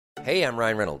Hey, I'm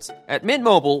Ryan Reynolds. At Mint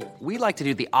Mobile, we like to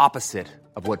do the opposite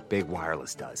of what Big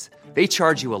Wireless does. They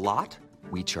charge you a lot,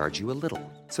 we charge you a little.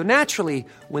 So naturally,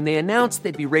 when they announced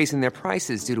they'd be raising their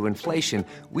prices due to inflation,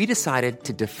 we decided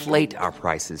to deflate our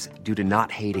prices due to not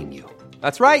hating you.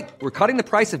 That's right. We're cutting the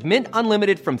price of Mint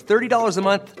Unlimited from $30 a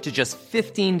month to just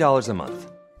 $15 a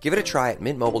month. Give it a try at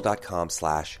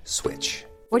mintmobile.com/switch.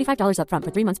 $45 up front for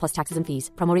 3 months plus taxes and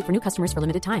fees. Promo rate for new customers for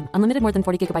limited time. Unlimited more than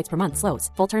 40 gigabytes per month. Slows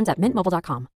full terms at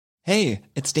mintmobile.com. Hey,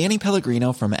 it's Danny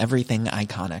Pellegrino from Everything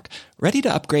Iconic. Ready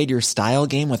to upgrade your style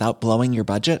game without blowing your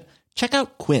budget? Check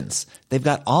out Quince. They've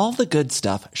got all the good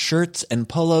stuff, shirts and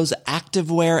polos,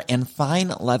 activewear, and fine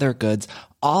leather goods,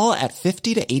 all at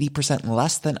 50 to 80%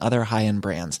 less than other high-end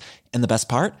brands. And the best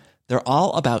part? They're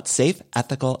all about safe,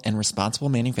 ethical, and responsible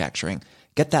manufacturing.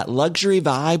 Get that luxury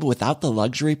vibe without the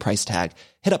luxury price tag.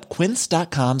 Hit up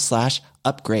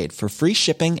quince.com/upgrade for free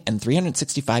shipping and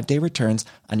 365-day returns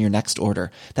on your next order.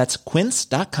 That's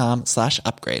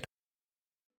quince.com/upgrade.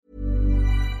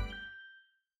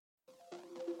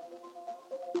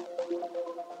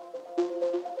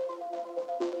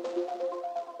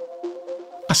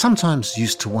 I sometimes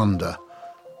used to wonder,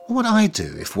 what would I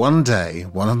do if one day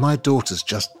one of my daughters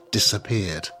just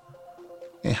disappeared?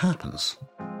 It happens.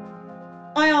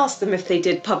 I asked them if they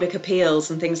did public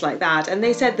appeals and things like that, and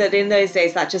they said that in those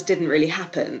days that just didn't really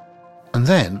happen. And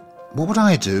then, what would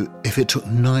I do if it took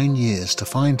 9 years to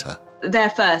find her? Their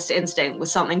first instinct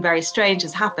was something very strange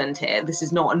has happened here. This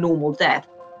is not a normal death.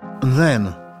 And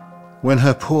then, when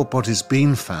her poor body's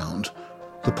been found,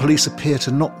 the police appear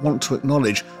to not want to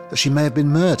acknowledge that she may have been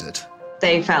murdered.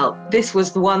 They felt this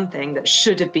was the one thing that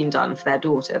should have been done for their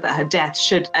daughter, that her death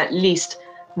should at least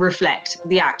reflect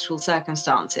the actual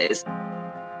circumstances.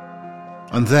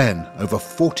 And then, over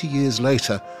 40 years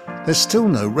later, there's still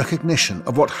no recognition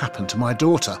of what happened to my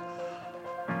daughter.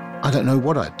 I don't know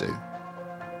what I'd do.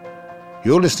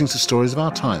 You're listening to Stories of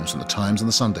Our Times from the Times and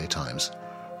the Sunday Times.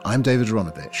 I'm David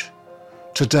Aronovich.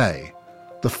 Today,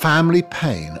 the family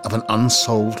pain of an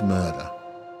unsolved murder.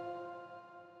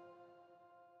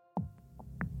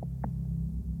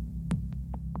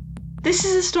 This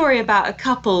is a story about a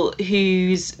couple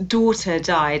whose daughter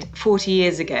died 40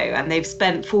 years ago, and they've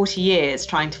spent 40 years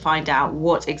trying to find out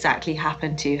what exactly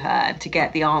happened to her and to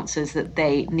get the answers that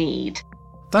they need.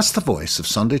 That's the voice of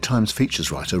Sunday Times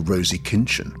features writer Rosie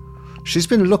Kinchin. She's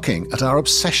been looking at our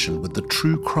obsession with the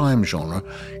true crime genre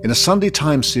in a Sunday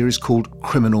Times series called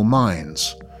Criminal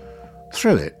Minds.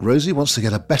 Through it, Rosie wants to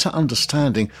get a better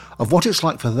understanding of what it's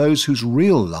like for those whose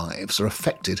real lives are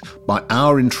affected by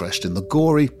our interest in the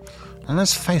gory, and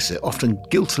let's face it, often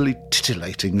guiltily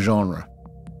titillating genre.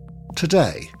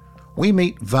 Today, we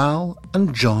meet Val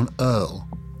and John Earl,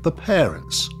 the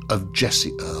parents of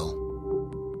Jessie Earl.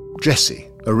 Jessie,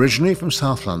 originally from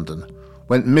South London,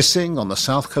 went missing on the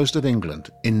south coast of England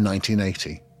in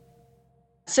 1980.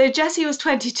 So Jessie was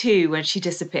 22 when she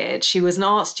disappeared. She was an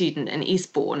art student in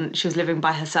Eastbourne. She was living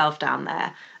by herself down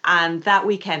there. And that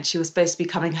weekend she was supposed to be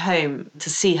coming home to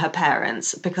see her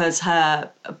parents because her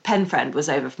pen friend was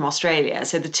over from Australia.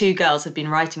 So the two girls had been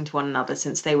writing to one another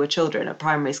since they were children at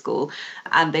primary school,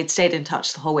 and they'd stayed in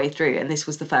touch the whole way through. And this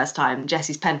was the first time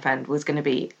Jessie's pen friend was going to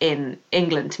be in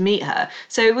England to meet her.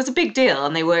 So it was a big deal,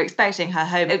 and they were expecting her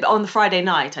home on the Friday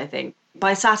night, I think.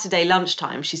 By Saturday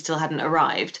lunchtime, she still hadn't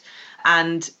arrived.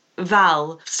 And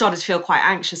Val started to feel quite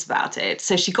anxious about it.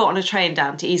 So she got on a train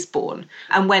down to Eastbourne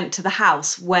and went to the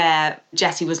house where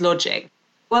Jessie was lodging.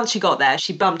 Once she got there,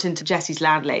 she bumped into Jessie's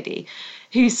landlady,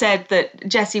 who said that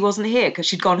Jessie wasn't here because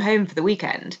she'd gone home for the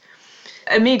weekend.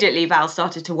 Immediately, Val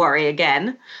started to worry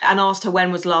again and asked her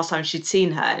when was the last time she'd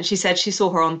seen her. And she said she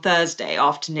saw her on Thursday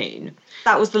afternoon.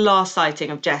 That was the last sighting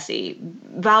of Jessie.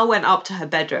 Val went up to her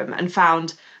bedroom and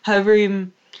found her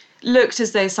room looked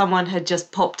as though someone had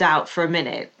just popped out for a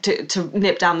minute to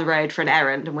nip down the road for an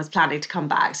errand and was planning to come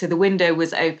back. So the window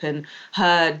was open.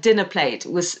 Her dinner plate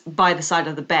was by the side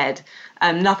of the bed.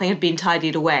 Nothing had been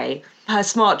tidied away. Her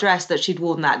smart dress that she'd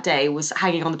worn that day was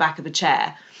hanging on the back of the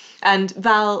chair. And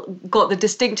Val got the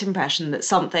distinct impression that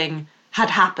something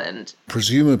had happened.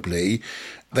 Presumably,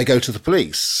 they go to the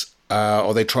police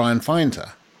or they try and find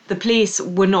her. The police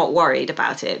were not worried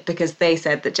about it because they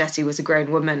said that Jessie was a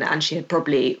grown woman and she had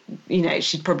probably,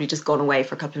 she'd probably just gone away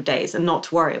for a couple of days and not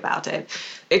to worry about it.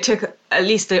 It took at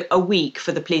least a week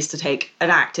for the police to take an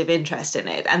active interest in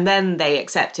it. And then they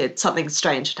accepted something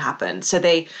strange had happened. So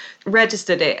they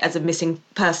registered it as a missing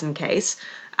person case.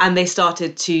 And they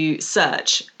started to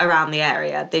search around the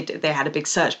area. They had a big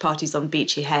search parties on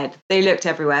Beachy Head. They looked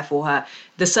everywhere for her.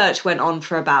 The search went on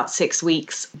for about 6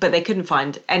 weeks, but they couldn't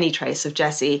find any trace of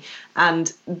Jessie.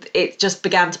 And it just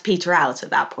began to peter out at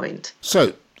that point.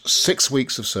 So 6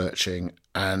 weeks of searching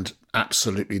and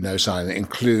absolutely no sign. It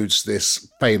includes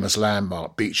this famous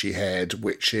landmark, Beachy Head,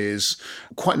 which is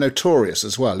quite notorious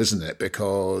as well, isn't it?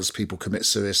 Because people commit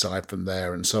suicide from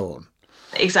there and so on.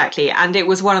 Exactly. And it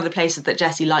was one of the places that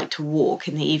Jessie liked to walk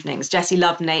in the evenings. Jessie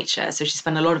loved nature, so she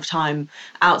spent a lot of time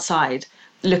outside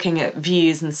looking at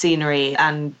views and scenery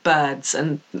and birds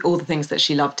and all the things that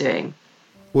she loved doing.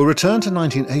 We'll return to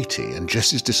 1980 and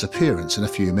Jessie's disappearance in a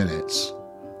few minutes.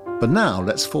 But now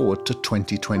let's forward to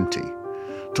 2020,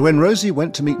 to when Rosie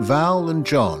went to meet Val and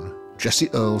John, Jessie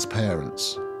Earle's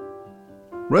parents.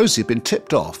 Rosie had been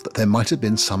tipped off that there might have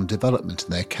been some development in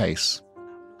their case.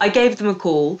 I gave them a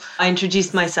call, I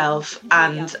introduced myself,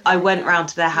 and I went round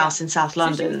to their house in South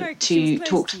London to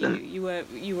talk to them.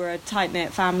 You were a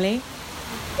tight-knit family?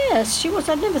 Yes, she was.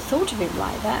 I'd never thought of it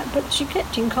like that, but she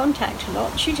kept in contact a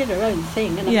lot. She did her own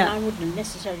thing, and I wouldn't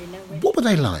necessarily know where. What were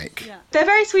they like? Yeah. They're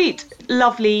very sweet,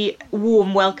 lovely,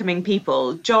 warm, welcoming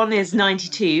people. John is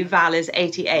 92, Val is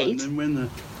 88. And then when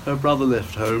her brother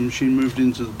left home, she moved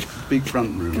into the big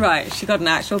front room. Right, she got an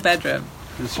actual bedroom.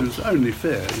 This was only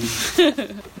fair.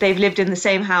 They've lived in the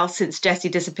same house since Jessie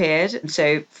disappeared.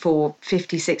 So for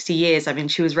 50, 60 years, I mean,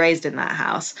 she was raised in that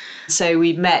house. So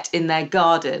we met in their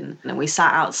garden and we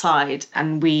sat outside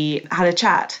and we had a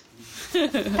chat.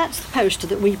 That's the poster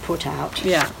that we put out.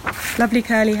 Yeah. Lovely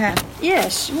curly hair.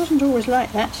 Yes, it wasn't always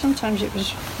like that. Sometimes it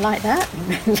was like that.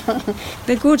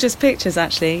 They're gorgeous pictures,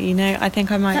 actually. You know, I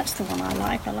think I might... That's the one I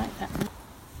like. I like that.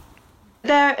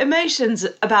 Their emotions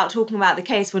about talking about the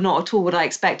case were not at all what I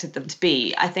expected them to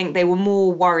be. I think they were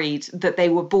more worried that they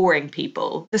were boring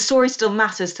people. The story still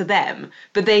matters to them,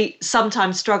 but they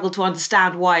sometimes struggle to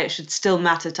understand why it should still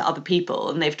matter to other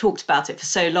people. And they've talked about it for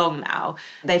so long now.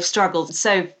 They've struggled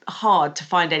so hard to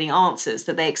find any answers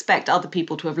that they expect other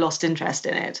people to have lost interest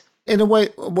in it. In a way,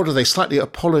 what are they, slightly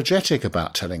apologetic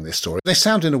about telling this story? They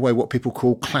sound in a way what people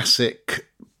call classic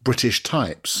British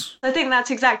types. I think that's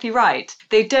exactly right.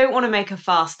 They don't want to make a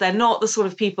fuss. They're not the sort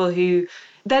of people who...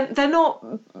 They're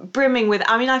not brimming with...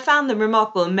 I mean, I found them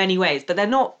remarkable in many ways, but they're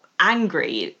not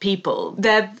angry people.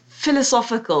 They're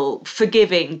philosophical,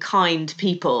 forgiving, kind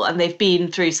people, and they've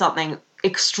been through something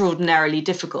extraordinarily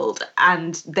difficult,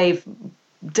 and they've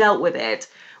dealt with it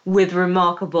with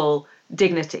remarkable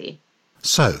dignity.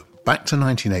 So, back to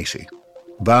 1980.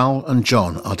 Val and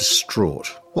John are distraught.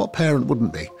 What parent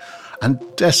wouldn't be? And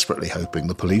desperately hoping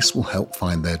the police will help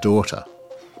find their daughter.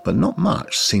 But not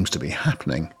much seems to be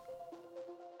happening.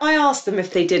 I asked them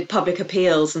if they did public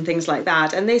appeals and things like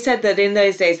that, and they said that in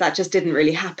those days that just didn't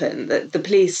really happen, that the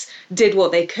police did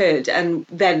what they could and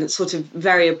then sort of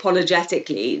very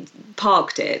apologetically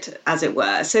parked it, as it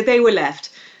were. So they were left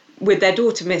with their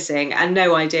daughter missing and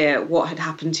no idea what had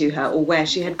happened to her or where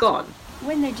she had gone.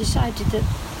 When they decided that,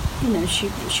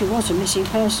 she was a missing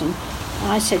person,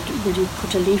 I said, would you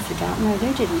put a leaflet out? No,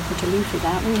 they didn't put a leaflet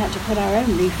out. We had to put our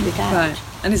own leaflet out. Right.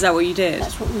 And is that what you did?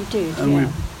 That's what we did, and we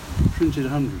printed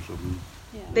hundreds of them.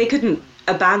 Yeah. They couldn't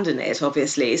abandon it,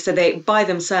 obviously, so they, by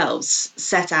themselves,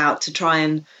 set out to try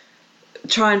and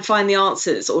find the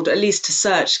answers, or at least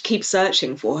to keep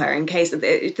searching for her in case...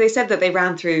 They said that they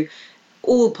ran through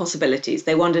all possibilities.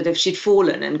 They wondered if she'd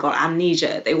fallen and got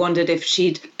amnesia. They wondered if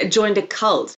she'd joined a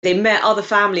cult. They met other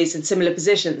families in similar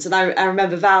positions. And I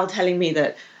remember Val telling me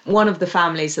that one of the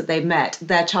families that they met,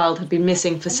 their child had been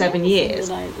missing for 7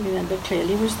 years. What I remember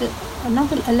clearly was that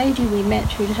a lady we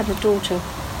met who'd had a daughter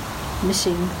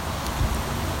missing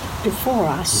before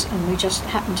us, and we just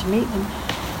happened to meet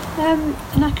them.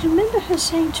 And I can remember her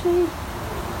saying to me,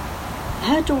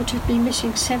 her daughter had been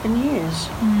missing 7 years.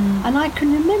 And I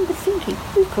can remember thinking,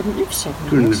 we couldn't live 7 years.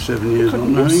 Couldn't live 7 years,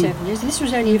 couldn't live 7 years. This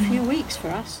was only a few weeks for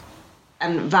us.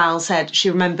 And Val said she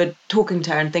remembered talking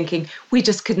to her and thinking, we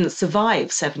just couldn't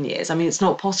survive 7 years. I mean, it's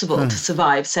not possible to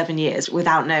survive 7 years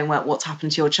without knowing what's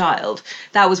happened to your child.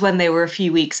 That was when they were a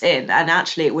few weeks in, and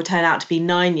actually it would turn out to be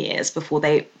 9 years before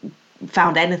they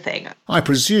found anything. I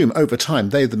presume over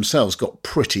time they themselves got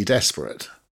pretty desperate.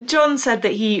 John said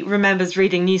that he remembers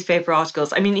reading newspaper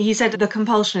articles. I mean, he said the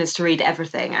compulsion is to read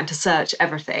everything and to search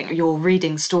everything. You're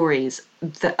reading stories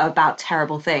about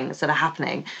terrible things that are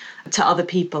happening to other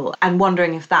people and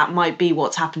wondering if that might be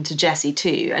what's happened to Jessie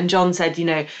too. And John said,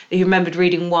 he remembered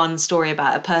reading one story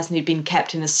about a person who'd been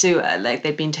kept in a sewer, like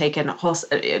they'd been taken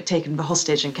for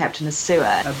hostage and kept in a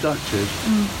sewer. Abducted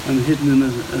and hidden in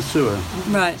a sewer.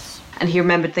 Right. And he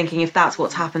remembered thinking, if that's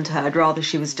what's happened to her, I'd rather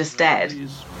she was just dead.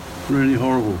 Really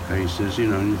horrible cases,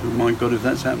 and you thought, my God, if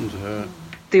that's happened to her.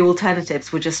 The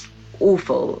alternatives were just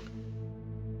awful.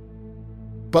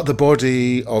 But the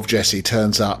body of Jessie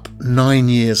turns up 9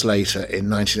 years later in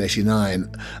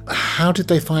 1989. How did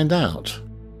they find out?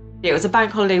 It was a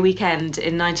bank holiday weekend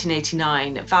in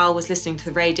 1989. Val was listening to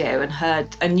the radio and heard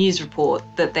a news report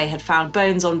that they had found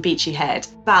bones on Beachy Head.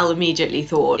 Val immediately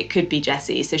thought it could be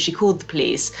Jessie, so she called the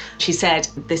police. She said,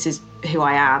 "This is who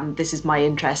I am, this is my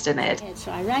interest in it." Yeah,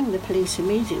 so I rang the police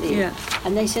immediately,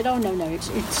 and they said, "Oh no,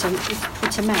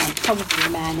 it's a man, probably a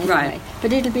man anyway, Right.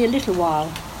 but it'll be a little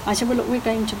while." I said, "Well, look, we're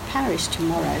going to Paris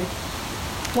tomorrow.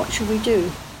 What should we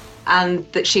do?"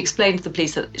 And that she explained to the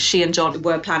police that she and John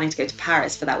were planning to go to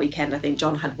Paris for that weekend. I think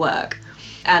John had work.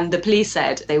 And the police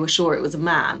said they were sure it was a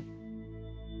man.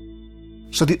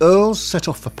 So the Earls set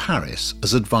off for Paris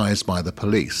as advised by the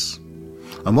police.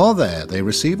 And while there, they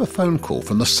receive a phone call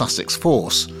from the Sussex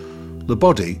force. The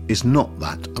body is not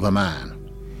that of a man.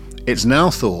 It's now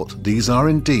thought these are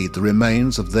indeed the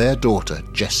remains of their daughter,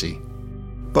 Jessie.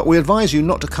 But we advise you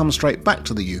not to come straight back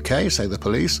to the UK, say the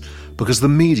police, because the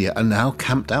media are now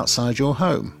camped outside your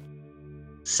home.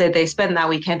 So they spent that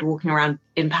weekend walking around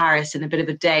in Paris in a bit of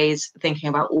a daze, thinking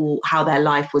about how their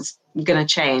life was going to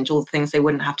change, all the things they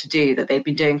wouldn't have to do that they'd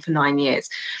been doing for 9 years.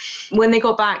 When they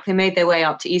got back, they made their way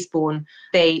up to Eastbourne.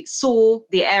 They saw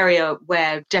the area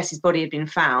where Jessie's body had been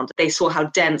found. They saw how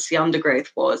dense the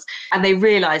undergrowth was, and they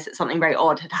realised that something very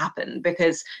odd had happened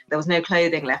because there was no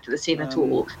clothing left at the scene at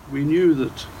all. We knew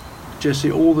that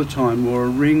Jessie all the time wore a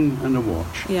ring and a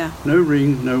watch. Yeah. No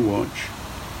ring, no watch,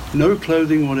 no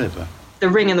clothing whatever. The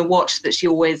ring and the watch that she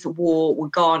always wore were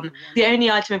gone. The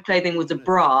only item of clothing was a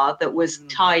bra that was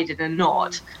tied in a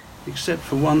knot. Except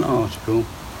for one article,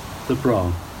 the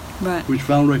bra, Right. which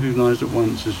Val recognised at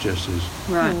once as Jessie's.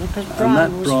 Right. Because that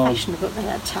brown was bra- fashionable at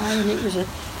that time, and it was a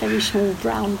very small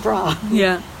brown bra.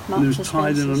 Yeah. And it was Marks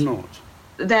tied in a Spencer's. knot.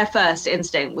 Their first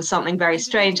instinct was something very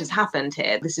strange has happened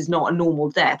here. This is not a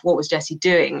normal death. What was Jessie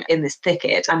doing in this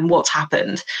thicket and what's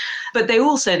happened? But they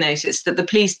also noticed that the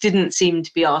police didn't seem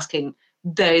to be asking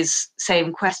those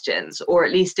same questions, or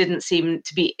at least didn't seem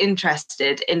to be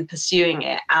interested in pursuing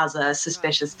it as a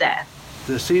suspicious death.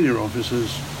 The senior officers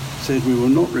said we will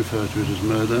not refer to it as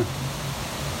murder.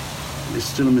 It's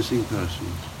still a missing person.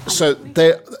 So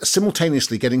they're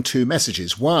simultaneously getting two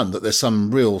messages. One, that there's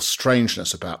some real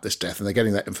strangeness about this death, and they're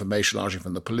getting that information largely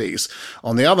from the police.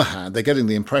 On the other hand, they're getting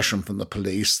the impression from the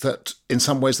police that in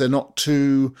some ways they're not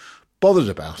too bothered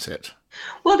about it.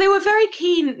 Well, they were very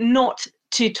keen not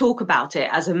to talk about it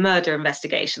as a murder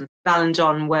investigation. Val and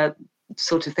John were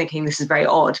sort of thinking this is very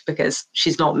odd because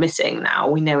she's not missing now.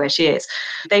 We know where she is.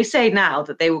 They say now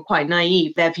that they were quite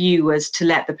naive. Their view was to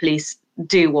let the police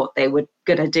do what they were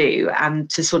going to do and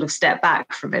to sort of step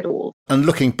back from it all. And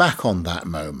looking back on that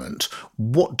moment,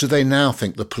 what do they now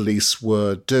think the police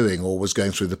were doing or was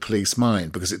going through the police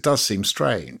mind? Because it does seem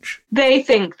strange. They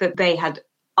think that they had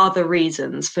other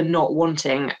reasons for not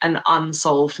wanting an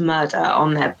unsolved murder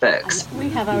on their books. We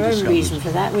have our own reason for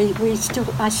that.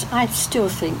 I still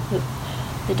think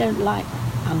that they don't like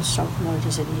unsolved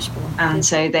murders in Eastbourne. And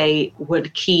so they were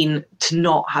keen to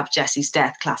not have Jessie's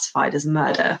death classified as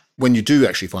murder. When you do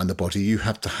actually find the body, you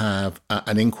have to have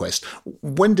an inquest.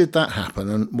 When did that happen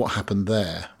and what happened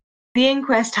there? The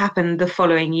inquest happened the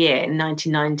following year in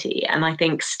 1990, and I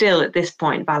think still at this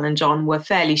point, Val and John were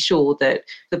fairly sure that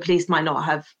the police might not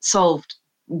have solved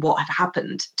what had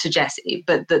happened to Jessie,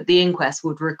 but that the inquest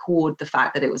would record the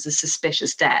fact that it was a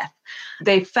suspicious death.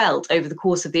 They felt over the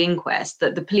course of the inquest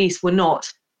that the police were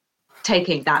not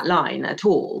taking that line at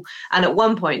all. And at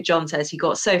one point, John says he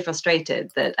got so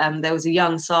frustrated that there was a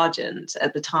young sergeant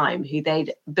at the time who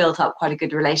they'd built up quite a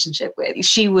good relationship with.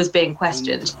 She was being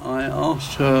questioned. I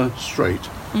asked her straight,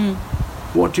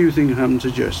 what do you think happened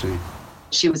to Jessie?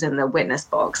 She was in the witness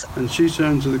box. And she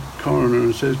turned to the coroner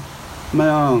and said, may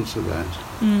I answer that?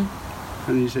 And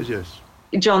he said yes.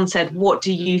 John said, what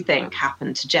do you think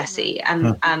happened to Jessie?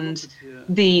 And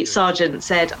the sergeant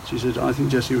said, She said, I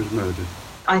think Jessie was murdered.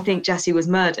 I think Jessie was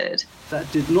murdered. That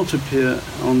did not appear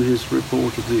on his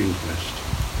report of the inquest.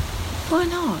 Why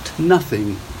not?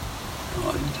 Nothing.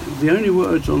 The only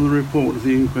words on the report of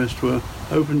the inquest were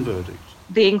open verdict.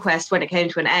 The inquest, when it came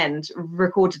to an end,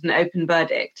 recorded an open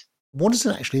verdict. What does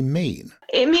it actually mean?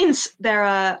 It means there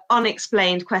are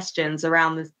unexplained questions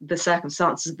around the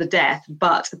circumstances of the death,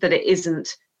 but that it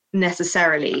isn't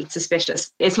necessarily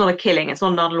suspicious. It's not a killing. It's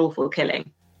not an unlawful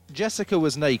killing. Jessica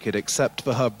was naked except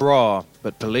for her bra,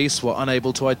 but police were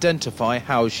unable to identify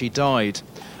how she died.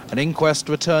 An inquest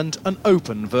returned an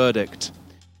open verdict.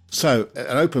 So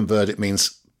an open verdict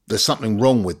means there's something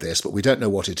wrong with this, but we don't know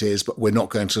what it is, but we're not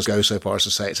going to go so far as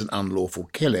to say it's an unlawful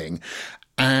killing.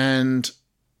 And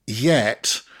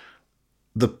yet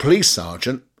the police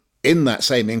sergeant in that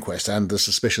same inquest, and the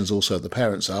suspicions also of the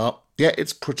parents are, yeah,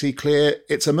 it's pretty clear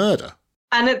it's a murder.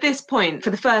 And at this point, for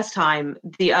the first time,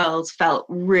 the Earls felt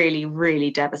really,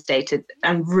 really devastated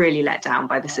and really let down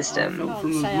by the system.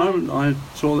 From the moment I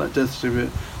saw that death certificate,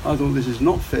 I thought, this is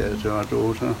not fair to our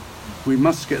daughter. We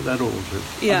must get that altered.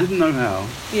 Yeah. I didn't know how.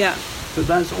 Yeah. But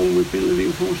that's all we've been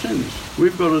living for since.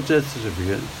 We've got a death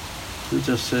certificate that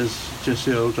just says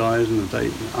Jessie Earl dies and the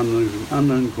date,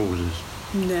 unknown causes.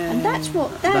 No. And that's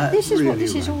what this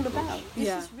is all about. This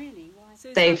is really why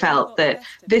They felt that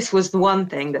this was the one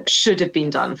thing that should have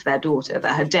been done for their daughter,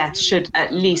 that her death should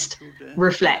at least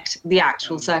reflect the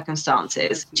actual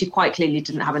circumstances. She quite clearly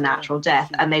didn't have a natural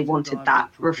death, and they wanted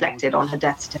that reflected on her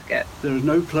death certificate. There was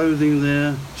no clothing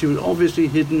there. She was obviously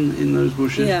hidden in those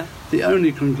bushes. Yeah. The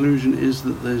only conclusion is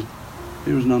that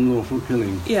it was an unlawful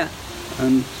killing. Yeah.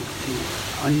 And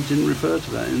I didn't refer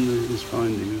to that in his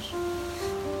findings.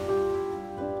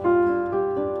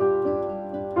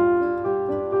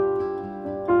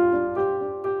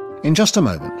 In just a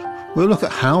moment, we'll look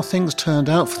at how things turned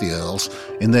out for the Earls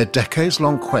in their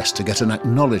decades-long quest to get an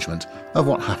acknowledgement of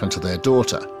what happened to their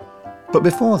daughter. But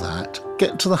before that,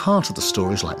 get to the heart of the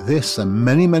stories like this and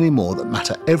many, many more that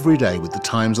matter every day with the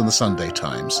Times and the Sunday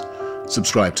Times.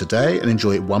 Subscribe today and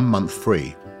enjoy it 1 month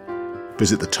free.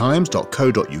 Visit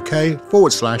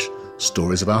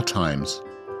thetimes.co.uk/stories of our times.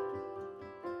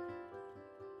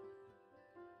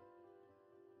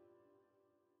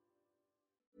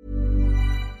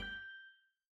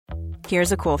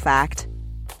 Here's a cool fact.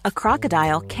 A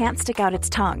crocodile can't stick out its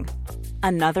tongue.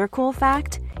 Another cool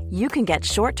fact, you can get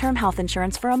short-term health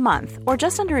insurance for a month or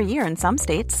just under a year in some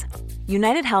states.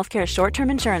 United Healthcare short-term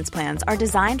insurance plans are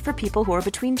designed for people who are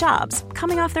between jobs,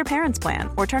 coming off their parents' plan,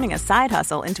 or turning a side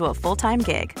hustle into a full-time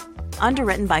gig.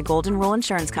 Underwritten by Golden Rule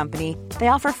Insurance Company, they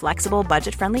offer flexible,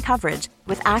 budget-friendly coverage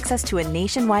with access to a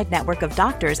nationwide network of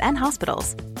doctors and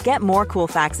hospitals. Get more cool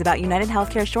facts about United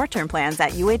Healthcare short-term plans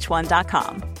at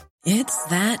uh1.com. It's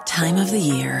that time of the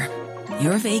year.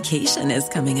 Your vacation is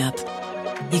coming up.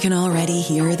 You can already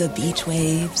hear the beach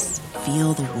waves,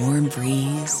 feel the warm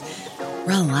breeze,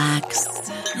 relax,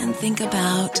 and think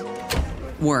about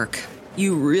work.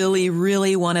 You really,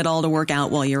 really want it all to work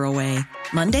out while you're away.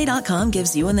 Monday.com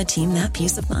gives you and the team that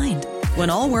peace of mind.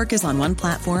 When all work is on one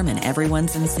platform and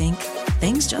everyone's in sync,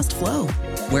 things just flow.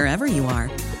 Wherever you are,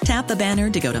 tap the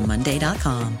banner to go to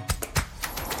Monday.com.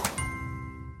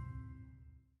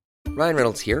 Ryan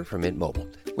Reynolds here from Mint Mobile.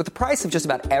 With the price of just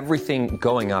about everything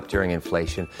going up during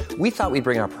inflation, we thought we'd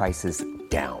bring our prices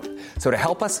down. So to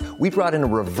help us, we brought in a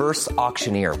reverse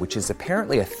auctioneer, which is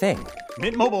apparently a thing.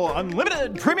 Mint Mobile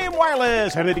Unlimited Premium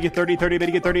Wireless. How to get 30, 30, bit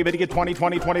to get 30, bit to get 20,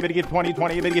 20, 20, bit to get 20,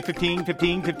 20, bit to get 15,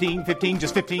 15, 15, 15,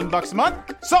 just $15 a month?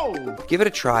 Sold! Give it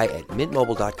a try at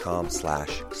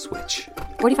mintmobile.com/switch.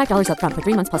 $45 up front for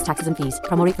 3 months plus taxes and fees.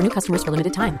 Promo rate for new customers for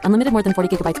limited time. Unlimited more than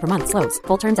 40 gigabytes per month. Slows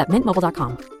full terms at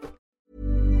mintmobile.com.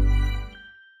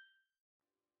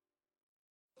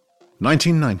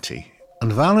 1990,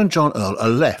 and Val and John Earl are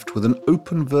left with an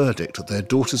open verdict at their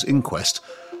daughter's inquest,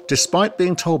 despite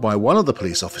being told by one of the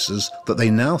police officers that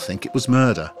they now think it was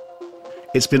murder.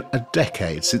 It's been a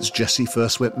decade since Jessie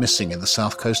first went missing in the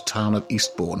south coast town of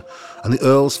Eastbourne, and the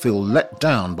Earls feel let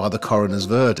down by the coroner's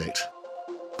verdict.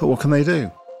 But what can they do?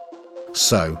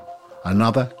 So,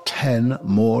 another 10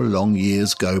 more long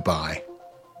years go by.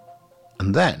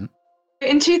 And then...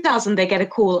 In 2000, they get a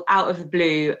call out of the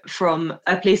blue from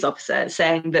a police officer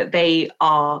saying that they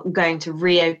are going to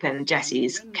reopen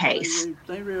Jessie's case.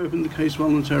 They reopened the case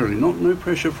voluntarily, no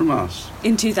pressure from us.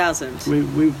 In 2000?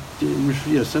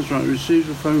 Yes, that's right. We received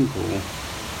a phone call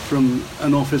from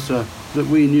an officer that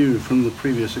we knew from the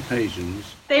previous occasions.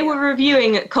 They were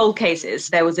reviewing cold cases.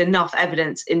 There was enough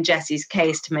evidence in Jessie's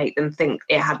case to make them think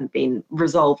it hadn't been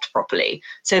resolved properly.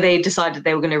 So they decided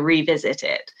they were going to revisit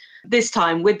it. This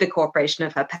time, with the cooperation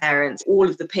of her parents, all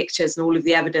of the pictures and all of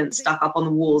the evidence stuck up on the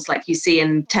walls like you see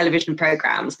in television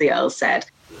programmes, the Earls said.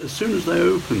 As soon as they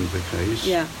opened the case,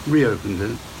 reopened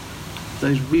it,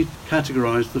 they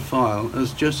recategorised the file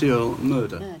as Jessie Earl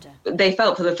murder. They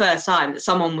felt for the first time that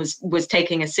someone was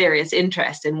taking a serious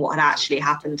interest in what had actually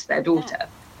happened to their daughter.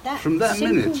 From that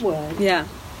minute, word made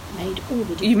all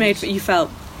the difference. You felt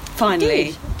finally,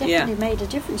 it definitely made a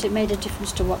difference. It made a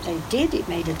difference to what they did. It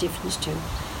made a difference to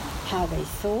how they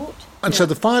thought. And so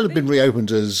the file had been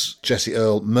reopened as Jessie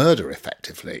Earl murder,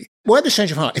 effectively. Where this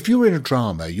change of heart, if you were in a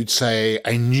drama, you'd say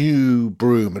a new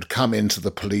broom had come into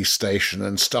the police station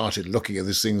and started looking at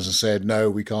these things and said, no,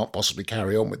 we can't possibly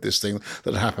carry on with this thing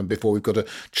that happened before, we've got to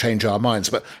change our minds.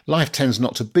 But life tends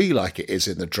not to be like it is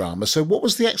in the drama. So what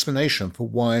was the explanation for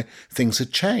why things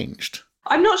had changed?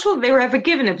 I'm not sure that they were ever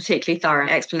given a particularly thorough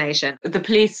explanation. The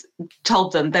police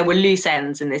told them there were loose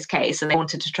ends in this case and they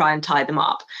wanted to try and tie them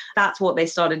up. That's what they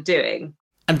started doing.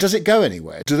 And does it go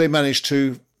anywhere? Do they manage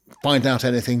to find out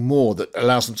anything more that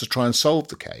allows them to try and solve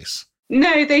the case?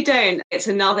 No, they don't. It's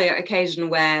another occasion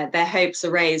where their hopes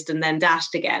are raised and then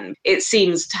dashed again. It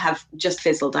seems to have just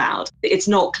fizzled out. It's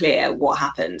not clear what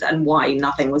happened and why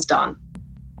nothing was done.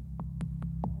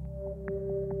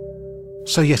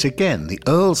 So yet again, the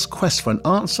Earl's quest for an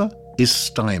answer is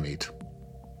stymied.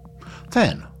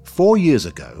 Then, 4 years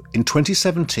ago, in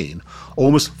 2017,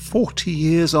 almost 40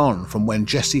 years on from when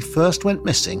Jessie first went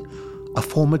missing, a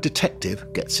former detective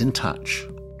gets in touch.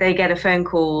 They get a phone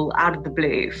call out of the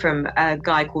blue from a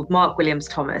guy called Mark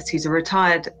Williams-Thomas, who's a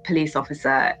retired police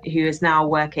officer who is now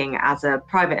working as a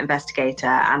private investigator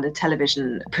and a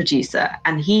television producer.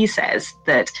 And he says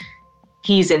that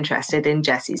he's interested in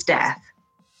Jessie's death.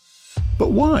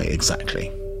 But why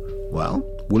exactly? Well,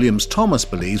 Williams-Thomas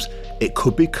believes it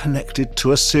could be connected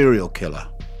to a serial killer.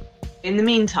 In the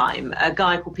meantime, a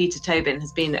guy called Peter Tobin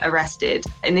has been arrested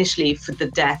initially for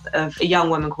the death of a young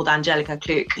woman called Angelica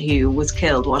Kluck, who was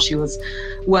killed while she was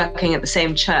working at the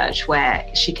same church where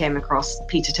she came across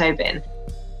Peter Tobin.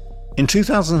 In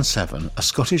 2007, a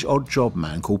Scottish odd job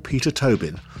man called Peter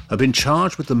Tobin had been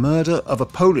charged with the murder of a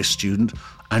Polish student,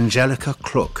 Angelica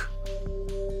Kluck.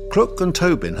 Kluck and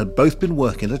Tobin had both been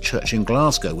working at a church in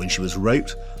Glasgow when she was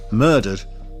raped, murdered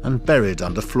and buried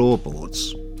under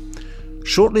floorboards.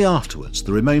 Shortly afterwards,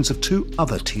 the remains of 2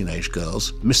 other teenage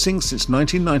girls, missing since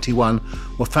 1991,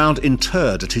 were found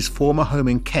interred at his former home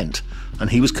in Kent, and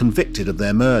he was convicted of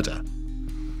their murder.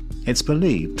 It's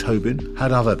believed Tobin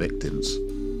had other victims.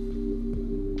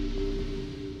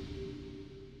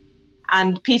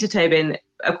 And Peter Tobin,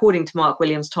 according to Mark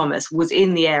Williams-Thomas, was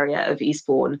in the area of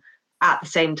Eastbourne at the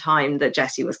same time that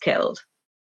Jessie was killed.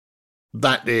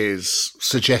 That is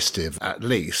suggestive, at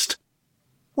least.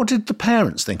 What did the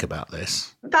parents think about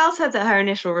this? Val said that her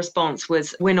initial response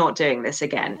was, "We're not doing this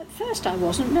again." At first I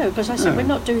wasn't, no, because I said, we're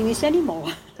not doing this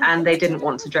anymore. And they didn't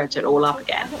want to dredge it all up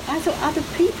again. I thought other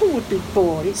people would be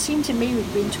bored. It seemed to me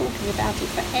we'd been talking about it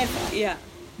forever. Yeah.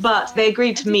 But they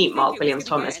agreed to meet Mark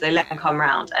Williams-Thomas. They let him come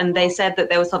round, and they said that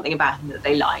there was something about him that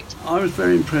they liked. I was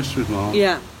very impressed with Mark.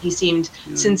 Yeah. He seemed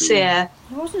sincere.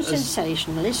 He wasn't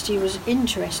sensationalist. He was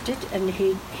interested, and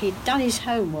he'd done his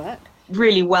homework.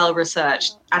 Really well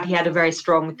researched, and he had a very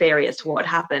strong theory as to what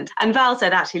had happened. And Val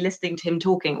said actually listening to him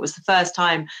talking, it was the first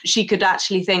time she could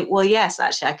actually think, well, yes,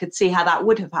 actually, I could see how that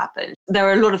would have happened. There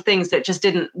were a lot of things that just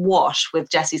didn't wash with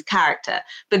Jessie's character.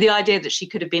 But the idea that she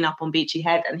could have been up on Beachy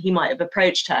Head and he might have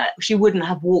approached her, she wouldn't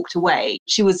have walked away.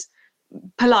 She was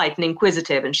polite and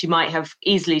inquisitive, and she might have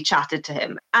easily chatted to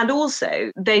him. And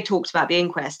also, they talked about the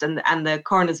inquest and the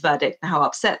coroner's verdict and how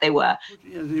upset they were.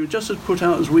 Yeah, they were just as put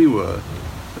out as we were.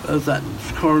 Of that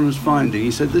coroner's finding, he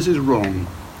said, this is wrong.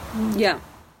 Yeah.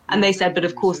 And they said, but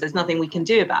of course there's nothing we can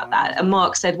do about that. And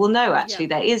Mark said, well, no, actually,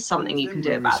 there is something you can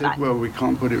do about that. He said, well, we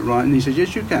can't put it right. And he said,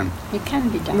 yes, you can. It can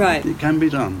be done. Right. It can be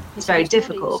done. It's very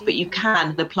difficult, but you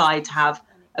can apply to have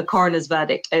a coroner's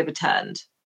verdict overturned.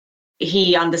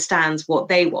 He understands what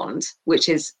they want, which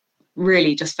is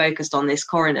really just focused on this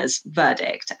coroner's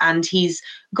verdict, and he's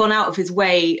gone out of his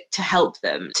way to help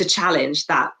them to challenge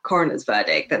that coroner's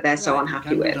verdict that they're so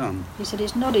unhappy with. He said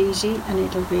it's not easy and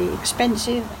it'll be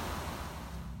expensive.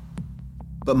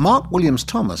 But Mark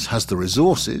Williams-Thomas has the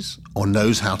resources, or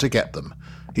knows how to get them.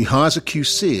 He hires a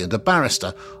QC and a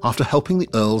barrister after helping the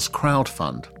Earls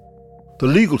crowdfund. The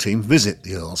legal team visit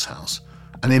the Earls' house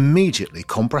and immediately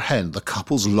comprehend the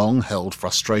couple's long-held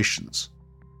frustrations.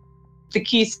 The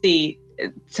QC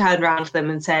turned around to them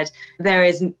and said, there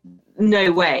is no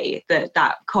way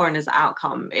that coroner's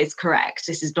outcome is correct.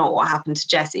 This is not what happened to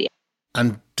Jessie.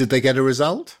 And did they get a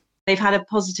result? They've had a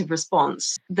positive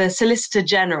response. The Solicitor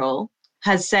General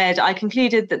has said, I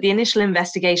concluded that the initial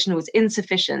investigation was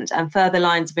insufficient and further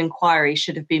lines of inquiry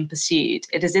should have been pursued.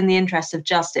 It is in the interest of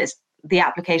justice the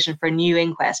application for a new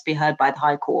inquest be heard by the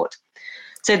High Court.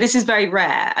 So this is very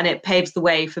rare, and it paves the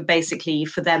way for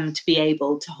them to be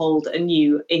able to hold a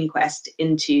new inquest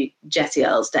into Jessie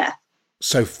Earl's death.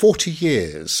 So over 40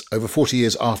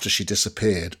 years after she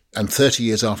disappeared, and 30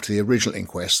 years after the original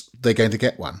inquest, they're going to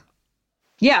get one.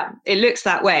 Yeah, it looks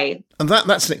that way. And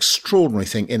that's an extraordinary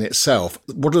thing in itself.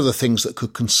 What are the things that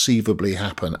could conceivably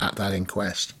happen at that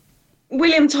inquest?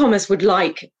 Williams-Thomas would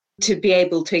like to be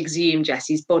able to exhume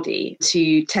Jessie's body,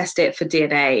 to test it for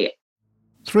DNA.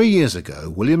 3 years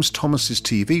ago, Williams-Thomas's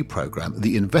TV programme,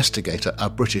 The Investigator, A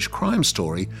British Crime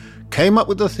Story, came up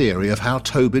with the theory of how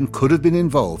Tobin could have been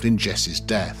involved in Jessie's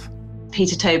death.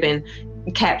 Peter Tobin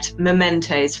kept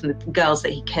mementos from the girls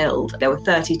that he killed. There were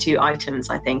 32 items,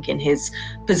 I think, in his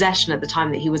possession at the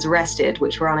time that he was arrested,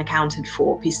 which were unaccounted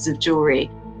for, pieces of jewellery.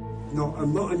 No,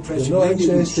 I'm not interested. You're not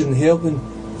interested in helping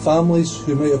families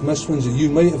who might have missed ones that you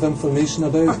might have information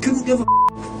about? I couldn't give a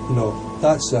No,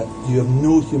 that's it. You have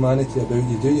no humanity about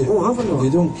you, do you? Oh, have I not?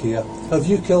 You don't care. Have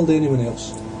you killed anyone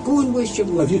else? Go and waste your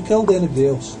money. Have you killed anybody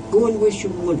else? Go and waste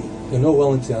your money. You're not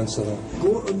willing to answer that.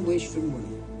 Go and waste your money.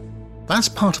 That's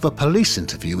part of a police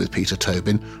interview with Peter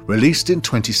Tobin, released in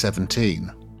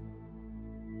 2017.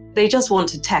 They just want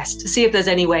to test to see if there's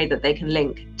any way that they can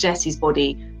link Jessie's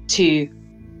body to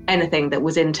anything that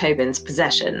was in Tobin's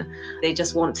possession. They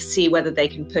just want to see whether they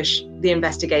can push the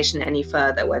investigation any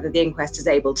further, whether the inquest is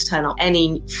able to turn up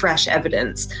any fresh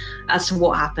evidence as to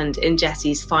what happened in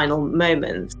Jessie's final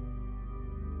moments.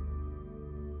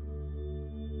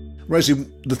 Rosie,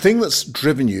 the thing that's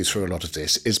driven you through a lot of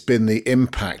this has been the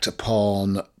impact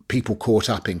upon people caught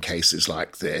up in cases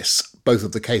like this, both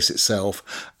of the case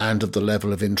itself and of the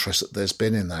level of interest that there's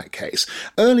been in that case.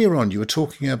 Earlier on, you were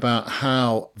talking about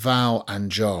how Val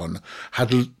and John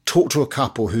had talked to a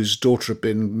couple whose daughter had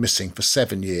been missing for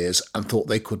 7 years and thought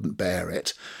they couldn't bear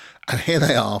it. And here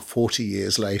they are 40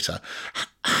 years later.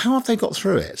 How have they got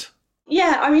through it?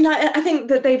 Yeah, I mean, I think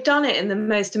that they've done it in the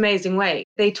most amazing way.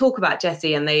 They talk about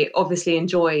Jessie and they obviously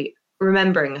enjoy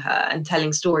remembering her and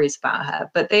telling stories about her,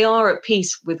 but they are at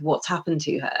peace with what's happened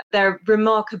to her. They're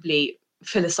remarkably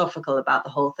philosophical about the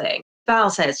whole thing.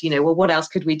 Val says, well, what else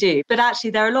could we do? But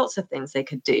actually, there are lots of things they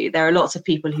could do. There are lots of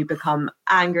people who become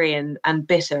angry and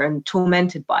bitter and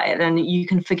tormented by it, and you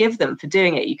can forgive them for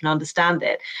doing it. You can understand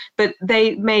it. But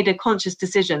they made a conscious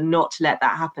decision not to let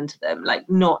that happen to them, like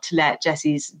not to let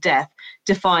Jessie's death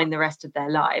define the rest of their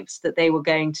lives, that they were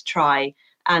going to try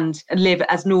and live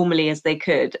as normally as they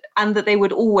could, and that they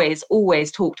would always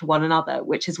talk to one another,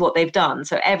 which is what they've done.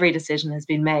 So every decision has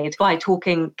been made by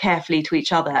talking carefully to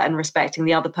each other and respecting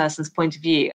the other person's point of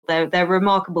view. They're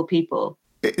remarkable people.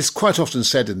 It's quite often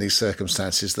said in these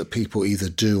circumstances that people either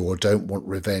do or don't want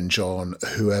revenge on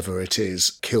whoever it is,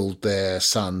 killed their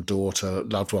son, daughter,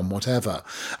 loved one, whatever.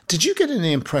 Did you get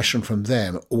any impression from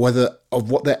them, whether of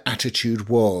what their attitude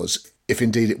was, if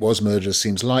indeed it was murder, as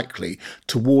seems likely,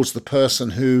 towards the person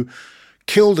who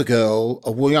killed a girl,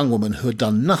 a young woman who had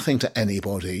done nothing to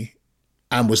anybody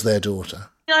and was their daughter?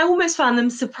 I almost found them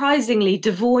surprisingly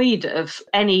devoid of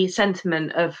any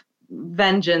sentiment of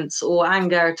vengeance or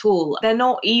anger at all. They're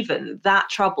not even that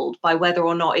troubled by whether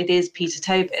or not it is Peter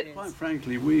Tobin. Quite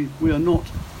frankly, we are not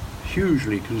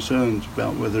hugely concerned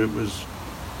about whether it was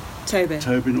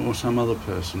Tobin or some other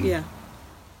person. Yeah.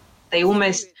 They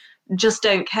almost just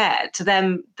don't care. To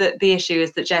them, the issue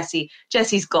is that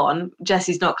Jessie's gone,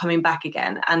 Jessie's not coming back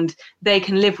again, and they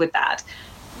can live with that.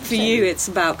 For you, it's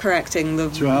about correcting the...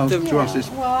 To us, it's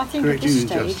well, I think correcting at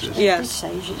injustice. this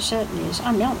stage, it certainly is.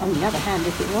 I mean, on the other hand,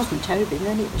 if it wasn't Tobin,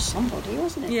 then it was somebody,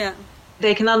 wasn't it? Yeah.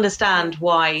 They can understand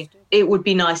why it would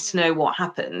be nice to know what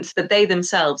happened, but they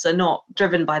themselves are not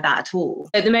driven by that at all.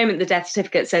 At the moment, the death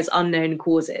certificate says unknown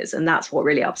causes, and that's what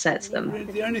really upsets them.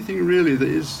 The only thing really that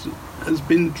has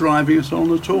been driving us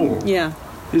on at all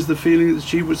is the feeling that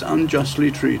she was unjustly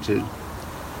treated.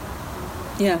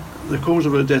 Yeah. The cause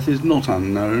of her death is not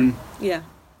unknown. Yeah.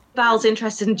 Val's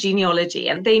interested in genealogy,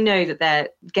 and they know that they're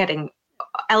getting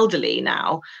elderly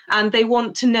now, and they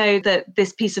want to know that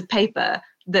this piece of paper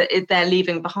that they're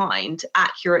leaving behind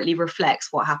accurately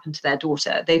reflects what happened to their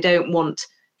daughter. They don't want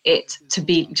it to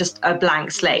be just a blank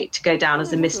slate to go down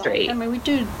as a mystery. I mean, we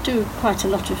do quite a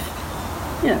lot of,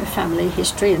 family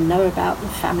history and know about the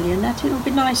family and that. It'll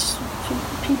be nice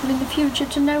for people in the future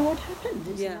to know what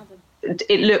happened.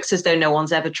 It looks as though no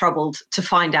one's ever troubled to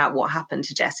find out what happened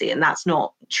to Jessie, and that's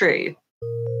not true.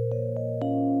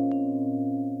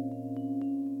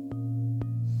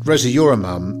 Rosie, you're a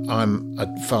mum. I'm a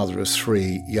father of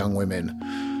 3 young women.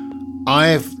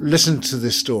 I've listened to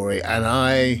this story and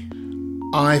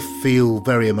I feel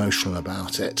very emotional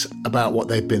about it, about what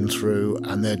they've been through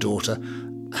and their daughter.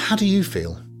 How do you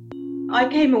feel? I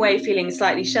came away feeling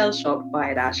slightly shell-shocked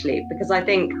by it, actually, because I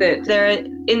think that there are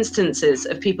instances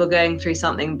of people going through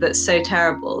something that's so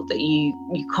terrible that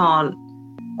you can't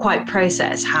quite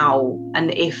process how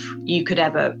and if you could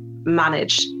ever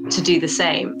manage to do the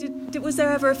same. Was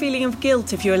there ever a feeling of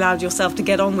guilt if you allowed yourself to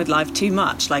get on with life too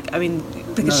much?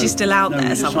 Because she's still out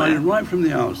there somewhere. We decided right from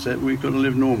the outset we've got to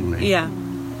live normally. Yeah.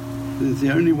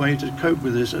 The only way to cope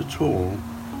with this at all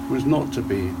was not to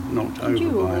be knocked over by it. You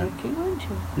were working, weren't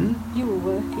you? You were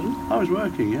working. I was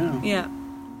working, yeah. Yeah.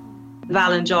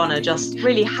 Val and John are just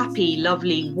really happy,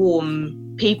 lovely,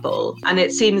 warm people. And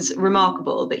it seems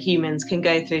remarkable that humans can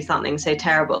go through something so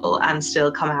terrible and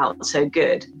still come out so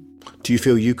good. Do you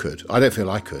feel you could? I don't feel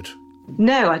I could.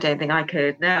 No, I don't think I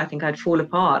could. No, I think I'd fall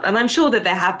apart. And I'm sure that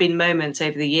there have been moments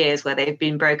over the years where they've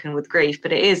been broken with grief,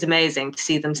 but it is amazing to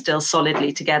see them still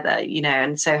solidly together, you know,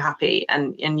 and so happy.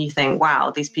 And you think,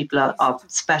 wow, these people are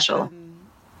special.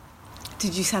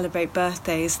 Did you celebrate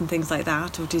birthdays and things like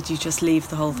that, or did you just leave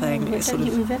the whole thing? I don't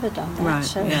think we've ever done that, right,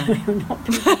 so yeah. we're not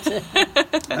able to.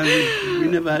 And we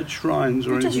never had shrines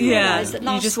or anything. Yeah, like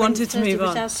that. you just wanted to move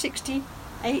on. It was our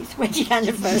 68th wedding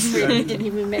anniversary, and we didn't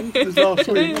even remember It was last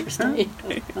till the week. next day.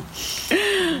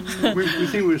 We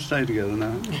think we'll stay together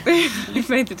now. You've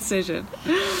made the decision.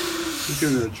 We're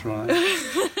giving it a try.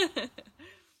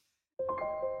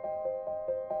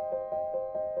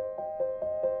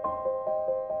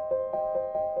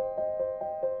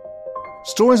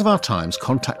 Stories of Our Times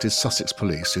contacted Sussex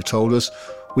Police, who told us,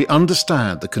 "We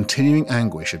understand the continuing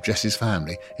anguish of Jessie's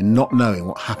family in not knowing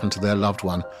what happened to their loved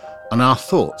one, and our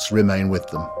thoughts remain with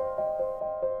them."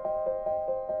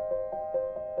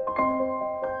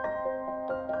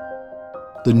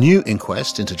 The new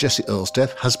inquest into Jessie Earle's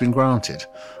death has been granted,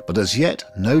 but as yet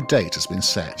no date has been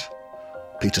set.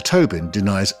 Peter Tobin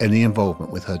denies any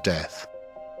involvement with her death.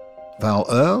 Val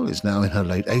Earle is now in her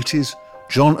late 80s,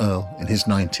 John Earle in his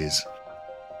 90s.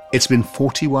 It's been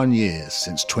 41 years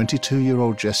since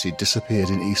 22-year-old Jessie disappeared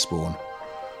in Eastbourne.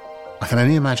 I can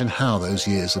only imagine how those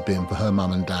years have been for her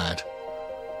mum and dad.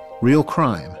 Real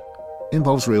crime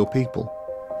involves real people.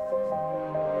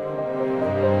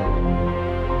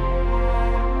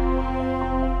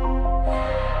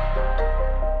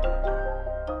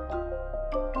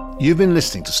 You've been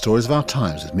listening to Stories of Our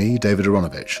Times with me, David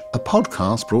Aronovich, a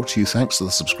podcast brought to you thanks to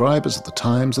the subscribers of The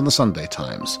Times and The Sunday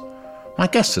Times. My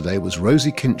guest today was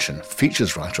Rosie Kinchin,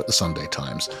 features writer at The Sunday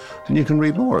Times, and you can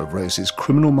read more of Rosie's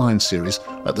Criminal Minds series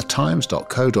at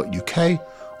thetimes.co.uk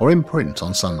or in print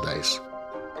on Sundays.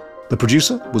 The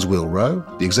producer was Will Rowe,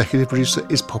 the executive producer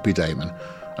is Poppy Damon,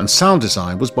 and sound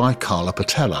design was by Carla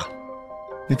Patella.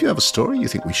 If you have a story you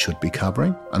think we should be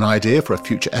covering, an idea for a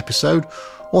future episode,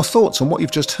 or thoughts on what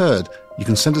you've just heard, you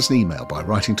can send us an email by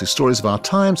writing to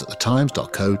storiesofourtimes at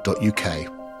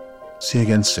thetimes.co.uk. See you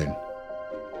again soon.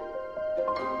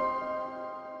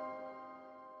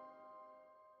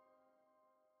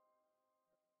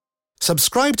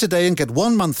 Subscribe today and get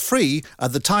 1 month free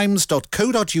at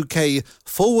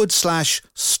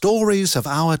thetimes.co.uk/stories of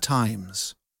our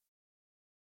times.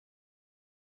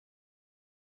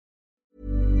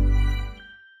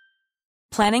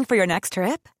 Planning for your next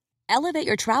trip? Elevate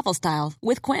your travel style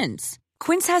with Quince.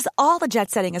 Quince has all the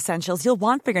jet-setting essentials you'll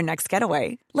want for your next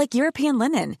getaway, like European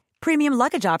linen, premium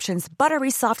luggage options, buttery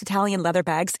soft Italian leather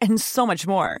bags, and so much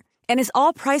more. And is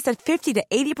all priced at 50 to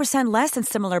 80% less than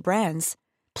similar brands.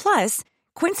 Plus,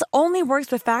 Quince only works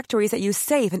with factories that use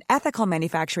safe and ethical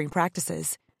manufacturing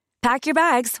practices. Pack your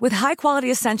bags with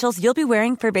high-quality essentials you'll be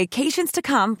wearing for vacations to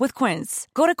come with Quince.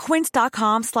 Go to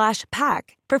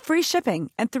quince.com/pack for free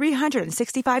shipping and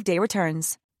 365-day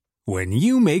returns. When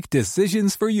you make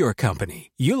decisions for your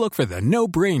company, you look for the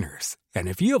no-brainers. And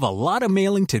if you have a lot of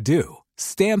mailing to do,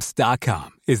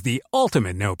 Stamps.com is the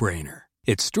ultimate no-brainer.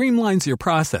 It streamlines your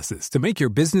processes to make your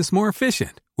business more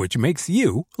efficient, which makes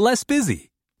you less busy.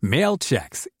 Mail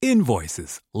checks,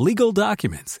 invoices, legal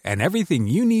documents, and everything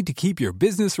you need to keep your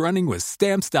business running with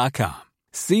Stamps.com.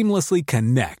 Seamlessly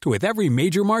connect with every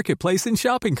major marketplace and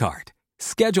shopping cart.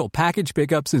 Schedule package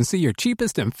pickups and see your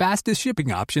cheapest and fastest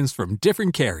shipping options from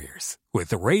different carriers,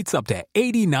 with rates up to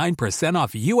 89%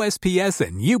 off USPS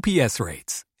and UPS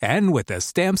rates. And with the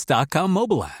Stamps.com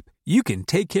mobile app, you can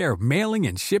take care of mailing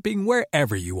and shipping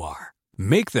wherever you are.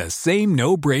 Make the same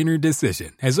no-brainer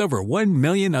decision as over 1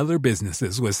 million other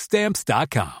businesses with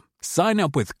Stamps.com. Sign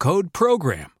up with code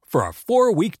PROGRAM for a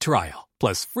 4-week trial,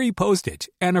 plus free postage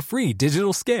and a free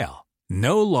digital scale.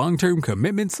 No long-term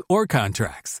commitments or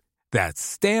contracts. That's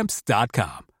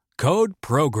Stamps.com. Code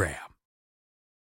PROGRAM.